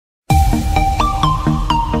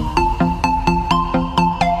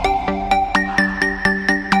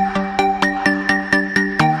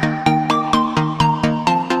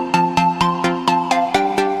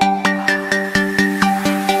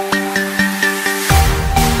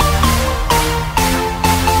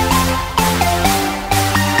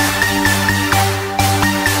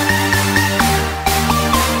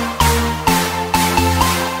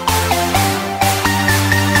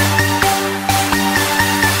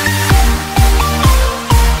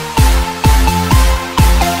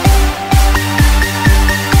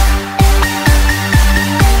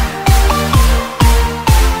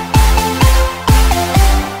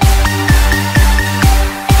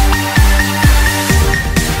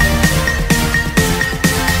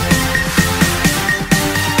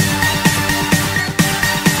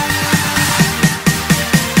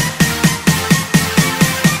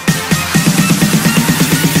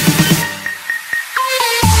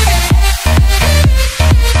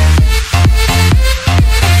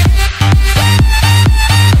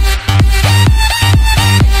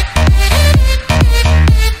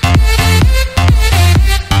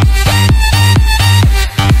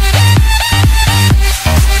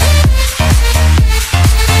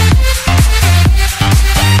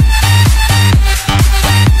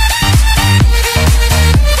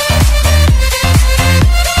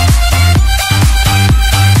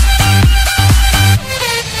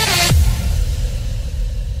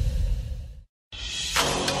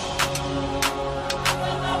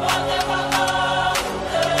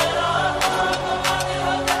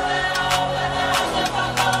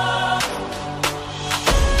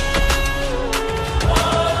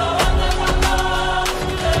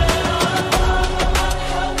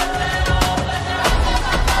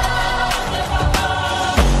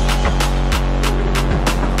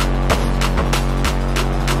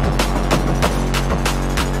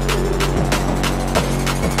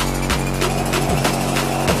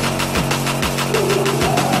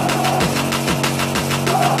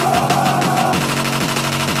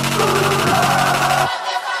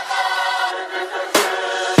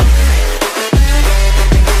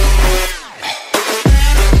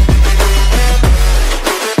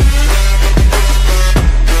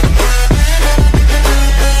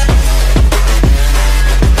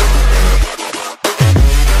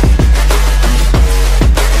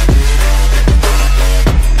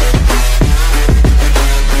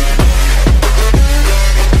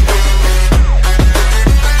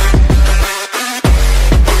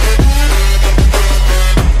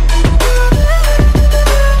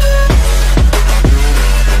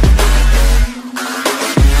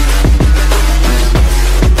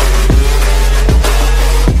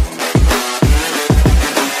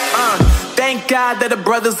that the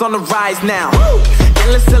brothers on the rise now.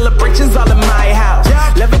 Endless celebrations all in my house.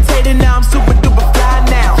 Levitating now, I'm super duper fly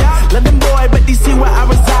now. London boy, but DC where I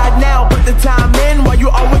reside now. Put the time in while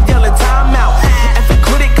you always yelling time out. And if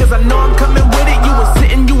quit it, cause I know I'm coming with it. You were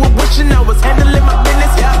sitting, you were wishing I was handling my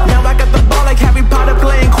business. Now I got the ball like Harry Potter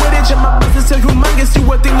playing Quidditch. And my business so humongous, you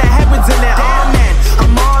would think that happens in there. Damn man,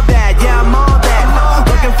 I'm all that, yeah I'm all that.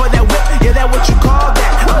 Working for that whip, yeah that what you call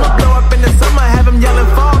that. I'ma blow up in the summer, have them yelling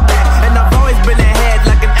fall back. And I've always been ahead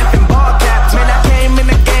like an effing ball cap. Man, I came in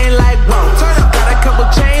the game like whoa. Got a couple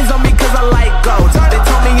chains on me cause I like gold. They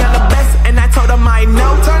told me I'm the best and I told them I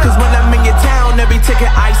know. Cause when I'm in your town, every ticket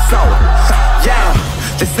I sold. Yeah,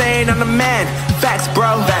 they saying I'm the man. Facts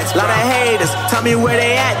bro, lot of haters, tell me where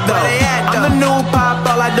they at though. I'm the new pop,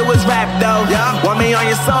 all I do is rap though. Want me on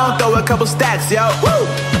your song, throw a couple stacks, yo.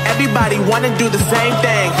 Everybody wanna do the same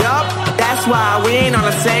thing, yup. That's why we ain't on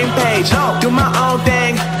the same page. Do my own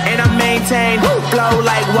thing, and I maintain. Flow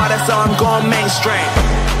like water, so I'm going mainstream.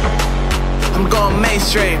 I'm going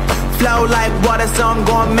mainstream. Flow like water, so I'm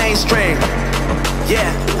going mainstream. Yeah,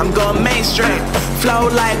 I'm going mainstream. Flow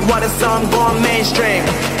like water, so I'm going mainstream.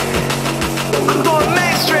 I'm going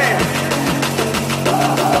mainstream.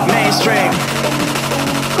 Mainstream.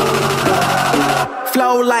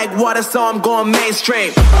 Flow like water, so I'm going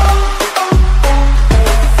mainstream.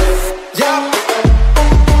 Yeah.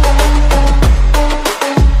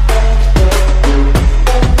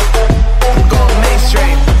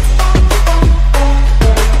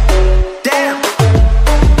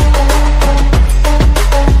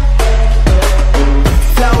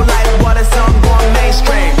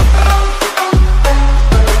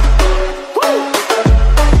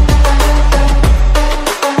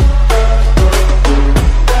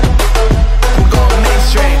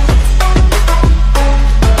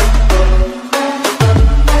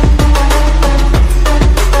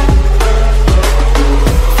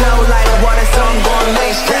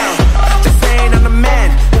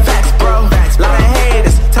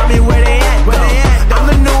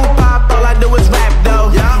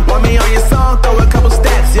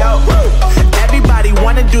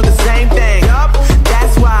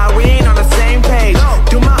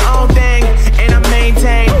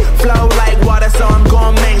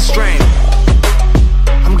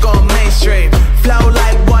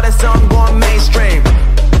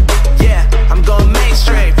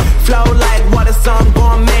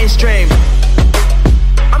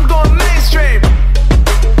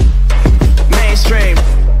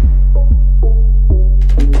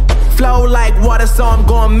 So I'm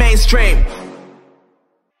going mainstream.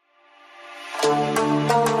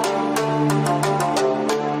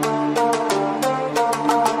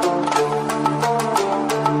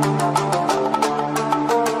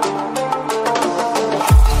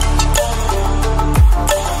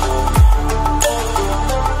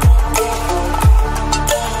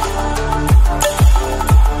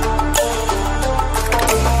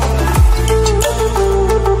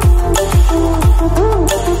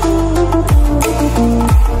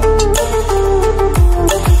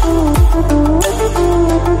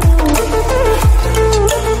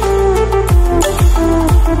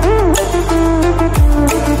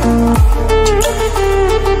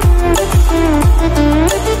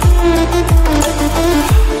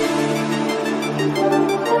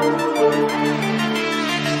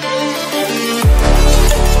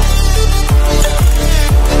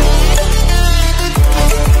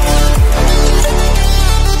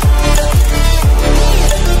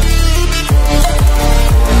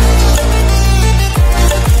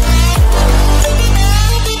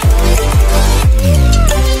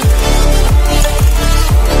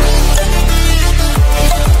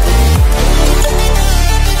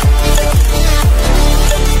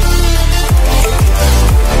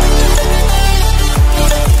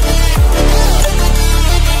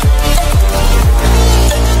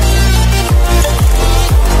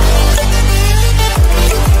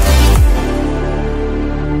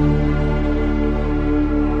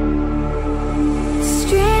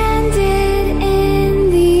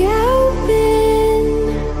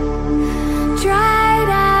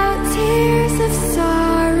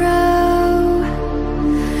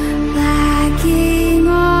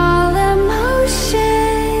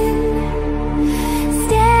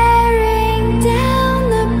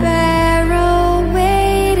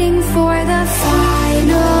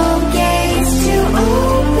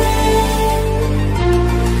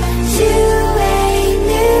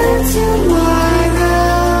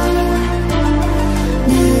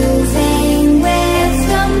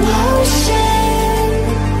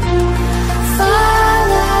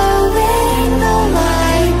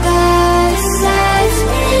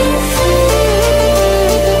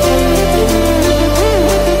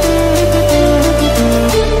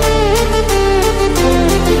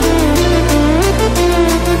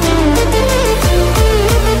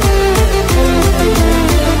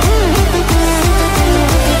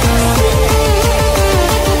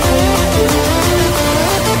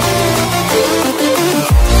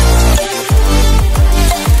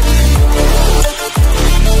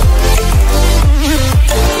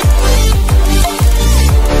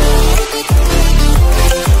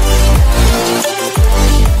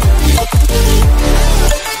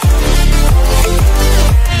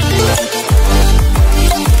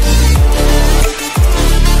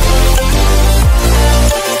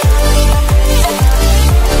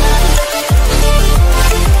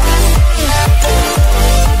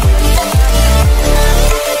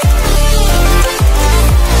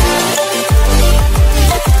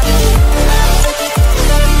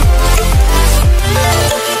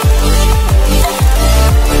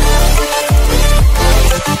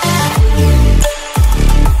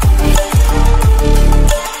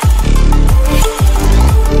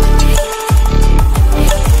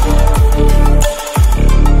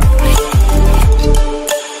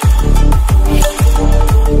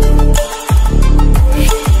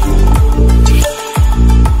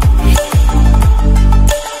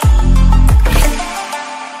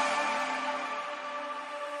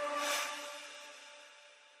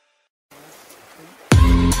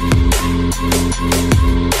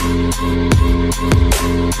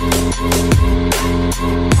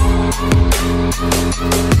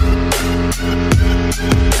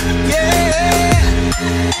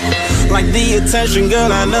 attention, girl,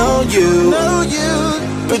 I know you.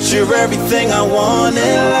 But you're everything I want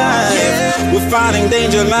in life. We're fighting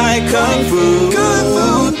danger like Kung Fu.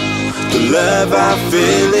 The love I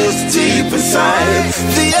feel is deep inside.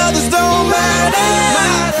 The others don't matter.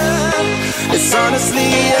 It's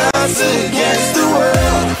honestly us against the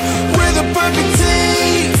world. We're the perfect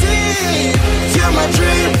team. You're my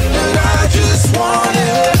dream, and I just want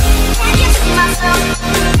it. Can't get to myself.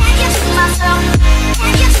 Can't get to myself.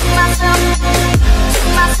 Can't get to myself. To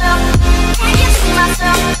myself. Can't get to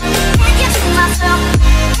myself. Can't get to myself.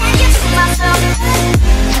 Can't get to myself. Can't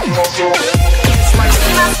get to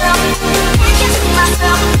myself. Can't get to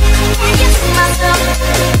myself. Can't get to myself.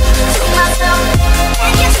 To myself.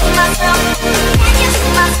 Can't get to myself. Can't get to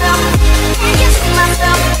myself. Can't get to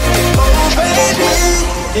myself. Oh baby,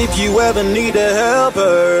 if you ever need a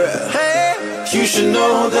helper, you should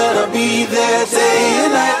know that I'll be there day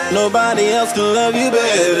and night. Nobody else can love you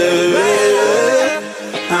better.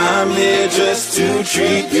 I'm here just to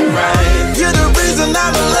treat you right. You're the reason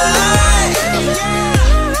I'm alive.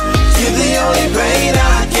 You're the only pain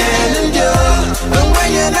I can endure. And when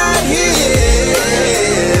you're not here,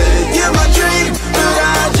 you're my dream, but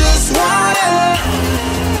I just want it.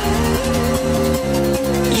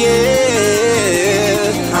 Yeah,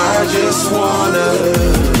 I just wanna.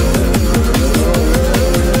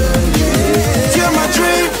 You're my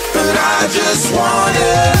dream, but I just want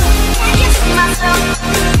it. Can't get to myself.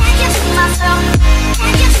 Can't get to myself.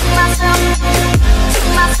 Can't get to myself. To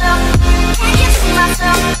myself. Can't get to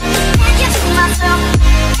myself. Can't get to myself.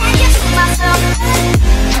 Can't get to myself.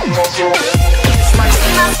 To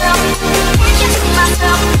myself. Can't get to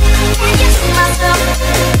myself. Can't get to myself.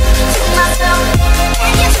 To myself.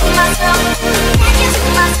 Can't get to myself. Can't get to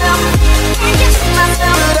myself. Can't get to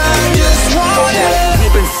myself. But I just want it.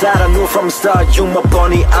 Deep inside I knew from the start, you my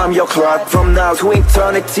bunny, I'm your Clark. From now to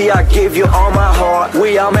eternity I give you all my heart.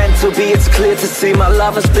 We are meant to be, it's clear to see. My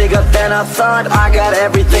love is bigger than I thought. I got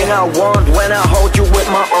everything I want when I hold you with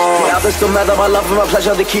my arms. The others don't matter, my love and my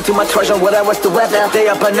pleasure, the key to my treasure. Whatever's the weather, day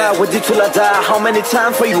up and out with you till I die. How many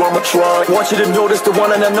times for you I'ma try? Want you to notice the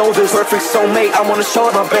one and I know this perfect soulmate. I wanna show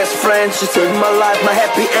it my best friend. She saved my life, my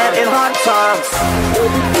happy end in hard times.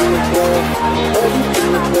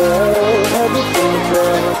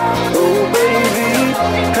 Oh baby,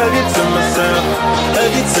 hug it to myself,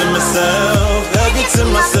 hug it to myself, hug it to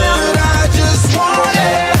myself. I just want it.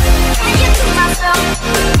 Can't get to myself.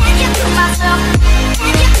 Can't get to myself.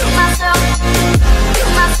 Can't get to myself. To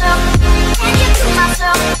myself. Can't get to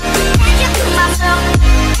myself. Can't get to myself.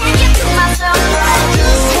 Can't get to myself. I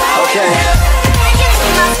just want Okay. it. Can't get to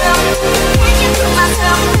myself. Can't get to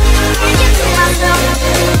myself. Can't get to myself.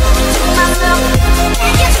 To myself.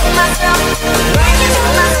 Can't get to myself. Can't get to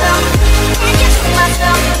myself. Can't get to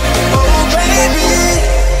myself. Oh baby.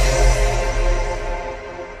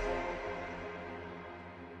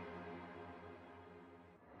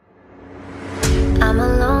 I'm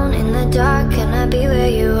alone in the dark, can I be where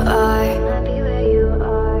you are?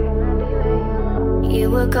 You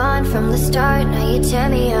were gone from the start, now you tear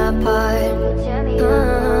me apart.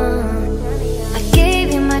 I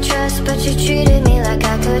gave you my trust, but you treated me like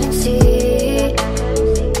I couldn't see.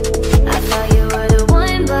 I thought you were the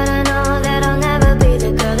one, but I know that I'll never be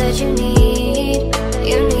the girl that you need.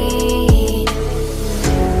 You need.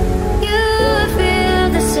 You would feel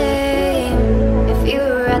the same if you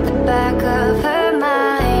were at the back of her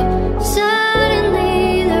mind.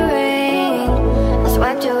 Suddenly the rain has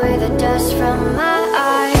wiped away the dust from my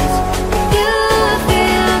eyes. You would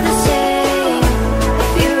feel the same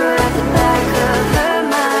if you were at the back of her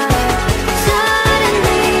mind.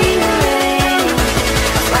 Suddenly the rain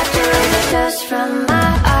has wiped away the dust from my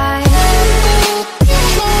eyes.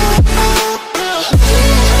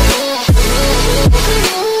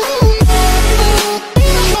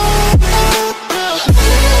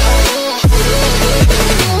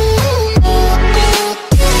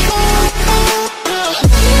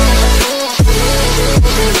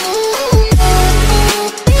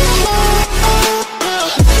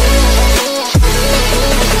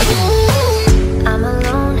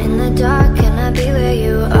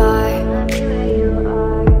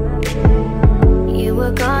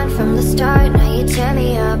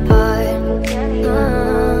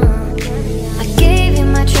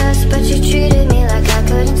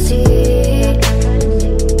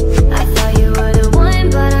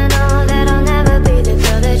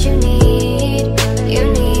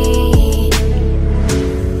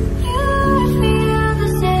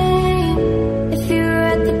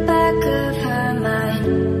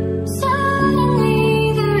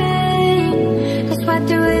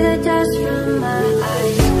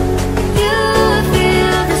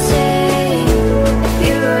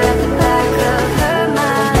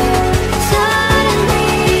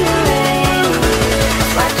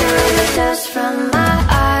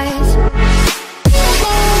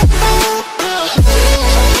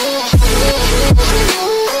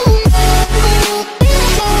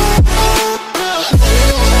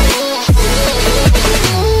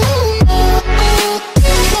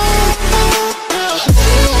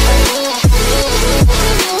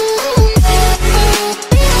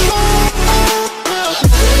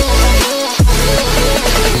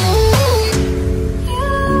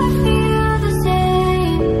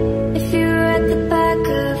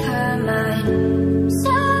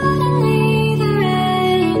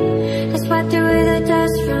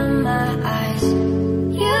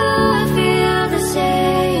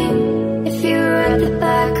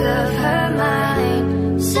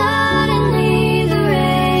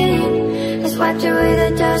 wiped away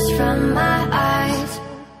the dust from my eyes.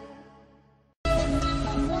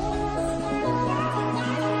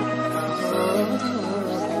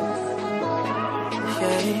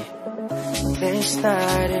 This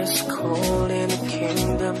night is cold in the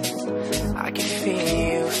kingdom. I can feel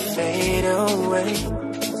you fade away.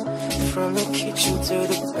 From the kitchen to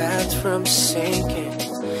the bathroom sinking,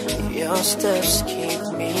 your steps keep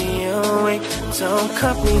me awake. Don't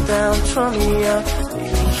cut me down, throw me out,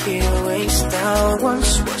 leave me here waste out.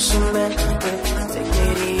 Once was a man with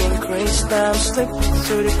dignity and grace, now slipping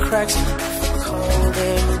through the cracks of a cold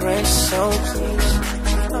embrace. So please,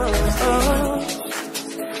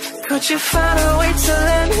 could you find a way to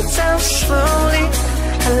let me down slowly?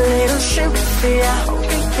 A little sympathy, I hope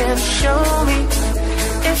you can show me.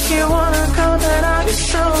 If you wanna go, then I'll be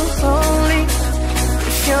so lonely.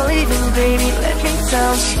 If you're leaving, baby, let me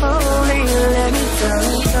down slowly. Let me down,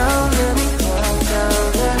 down, let me down, down,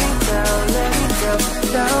 let me down, let me down,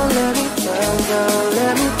 down, let me down, down,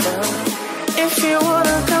 let me down. If you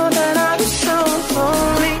wanna go, then I'll be so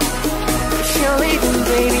lonely. If you're leaving,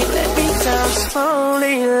 baby, let me down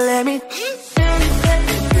slowly. Let me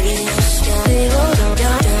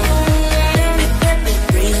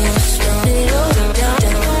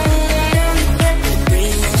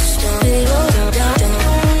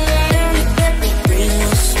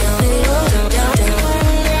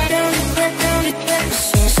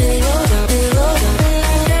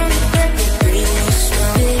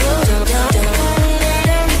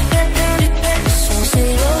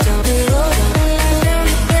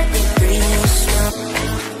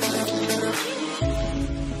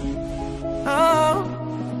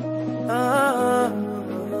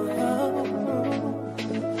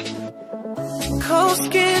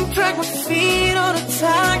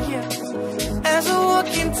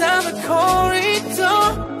down the corridor,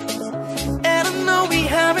 and I know we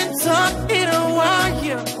haven't talked in a while,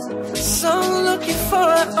 yeah. So I'm looking for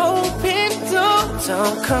an open door.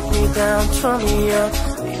 Don't cut me down, throw me up,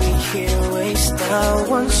 leave me here waste out.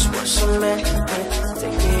 Once was a man with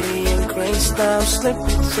dignity and grace, now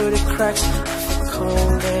slipping through the cracks of a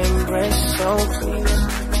cold embrace. So please,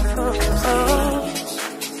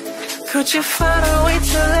 could you find a way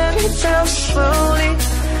to let me down slowly?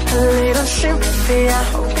 A little sympathy, I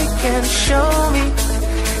hope you can show me.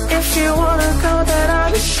 If you wanna go, then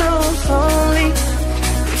I'll be so lonely.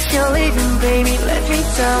 If you're leaving, baby, let me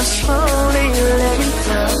down slowly. Let me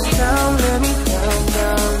down, down, let me down,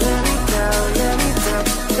 down, let me down, let me down,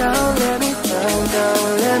 down, let me down, down,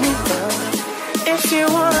 let me down. If you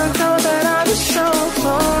wanna go, then I'll be so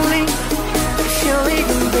lonely. If you're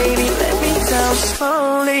leaving, baby, let me down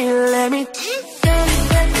slowly. Let me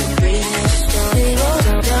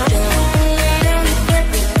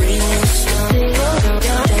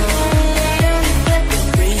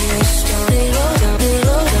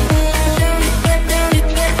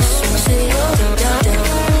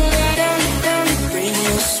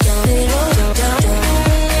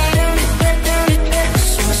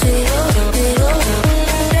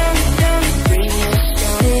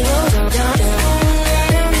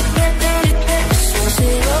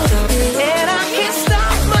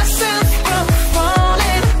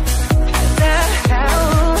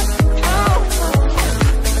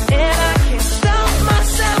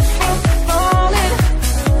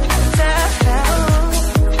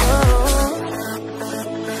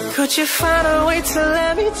could you find a way to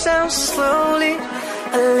let me down slowly?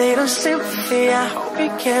 A little sympathy, I hope you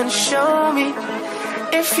can show me.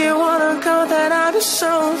 If you wanna go, then I'll be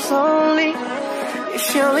so lonely.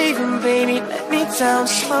 If you're leaving, baby, let me down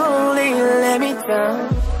slowly. Let me down.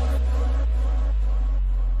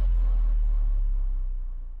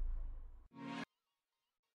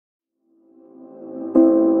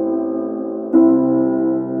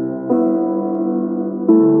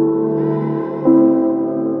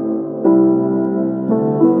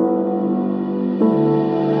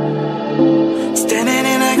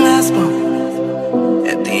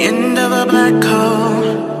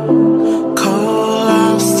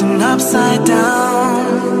 Upside down,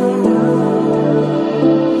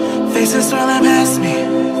 faces swirling past me,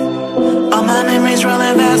 all my memories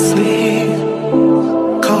rolling vastly,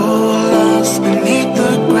 cold lost beneath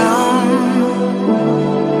the ground.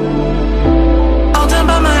 All done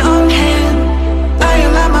by my own hand, I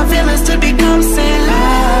allow my feelings to become sin.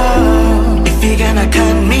 If you're gonna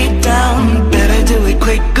cut me down, better do it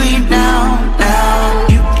quickly now. Now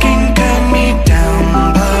you can cut me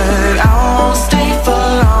down, but I won't stay for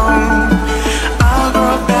long.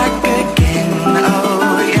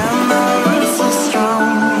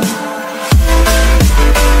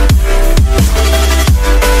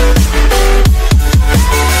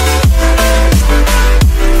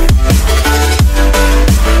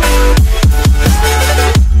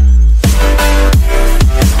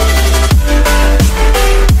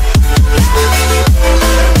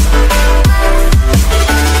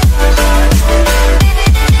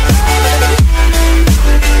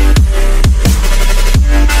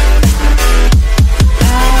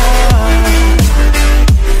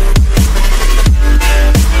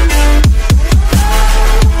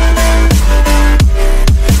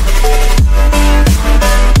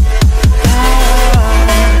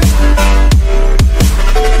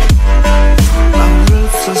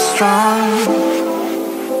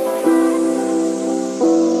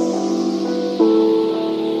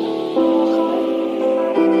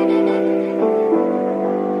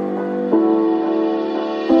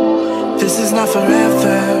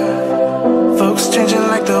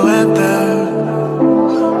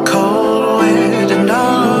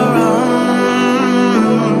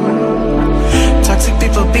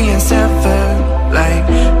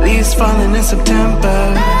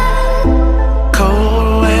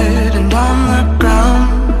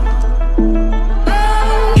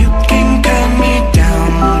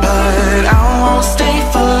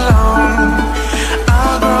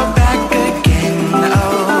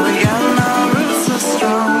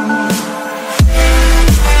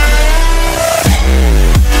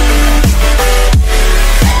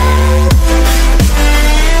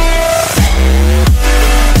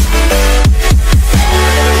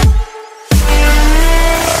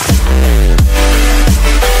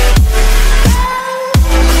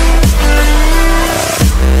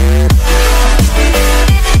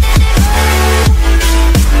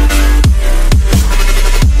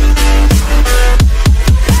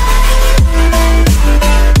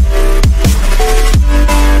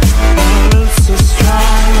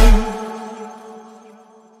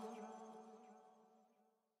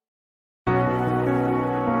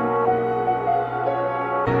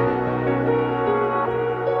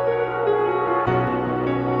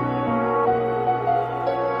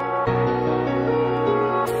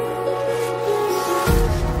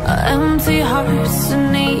 empty hearts and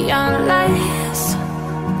neon lights.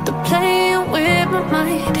 They're playing with my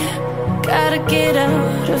mind. Gotta get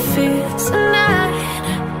out of here tonight.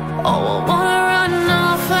 Oh, I wanna run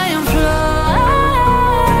off and fly.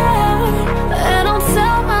 And I'll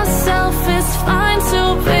tell myself it's fine to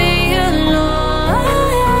be alone,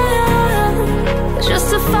 just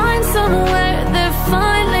to find somewhere that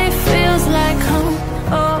finally feels like home.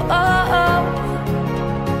 Oh, oh, oh.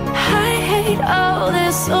 I hate all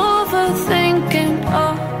this overthinking.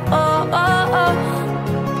 Oh, oh, oh, oh.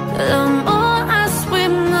 The more I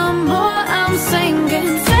swim, the more I'm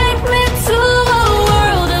sinking. Take me to a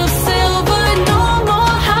world of silver. No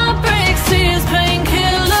more heartbreaks, tears,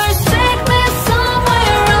 painkillers. Take me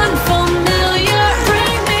somewhere unfamiliar.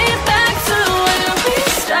 Bring me back to where we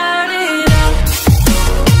started out.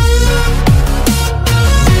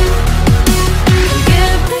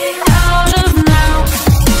 Get me out of now,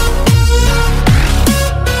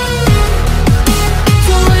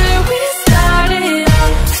 to where we started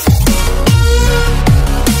out.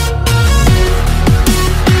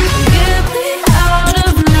 Get me out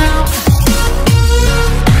of now,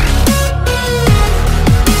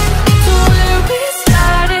 to where we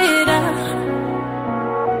started out.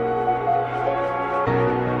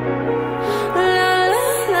 La la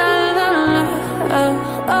la la la, oh,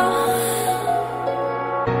 oh.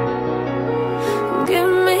 Get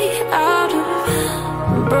me out of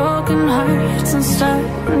broken hearts and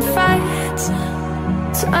starting fights,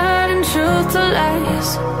 turning truth to lies.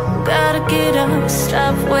 Gotta get up,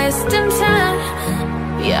 stop wasting time.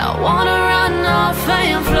 Yeah, I wanna run off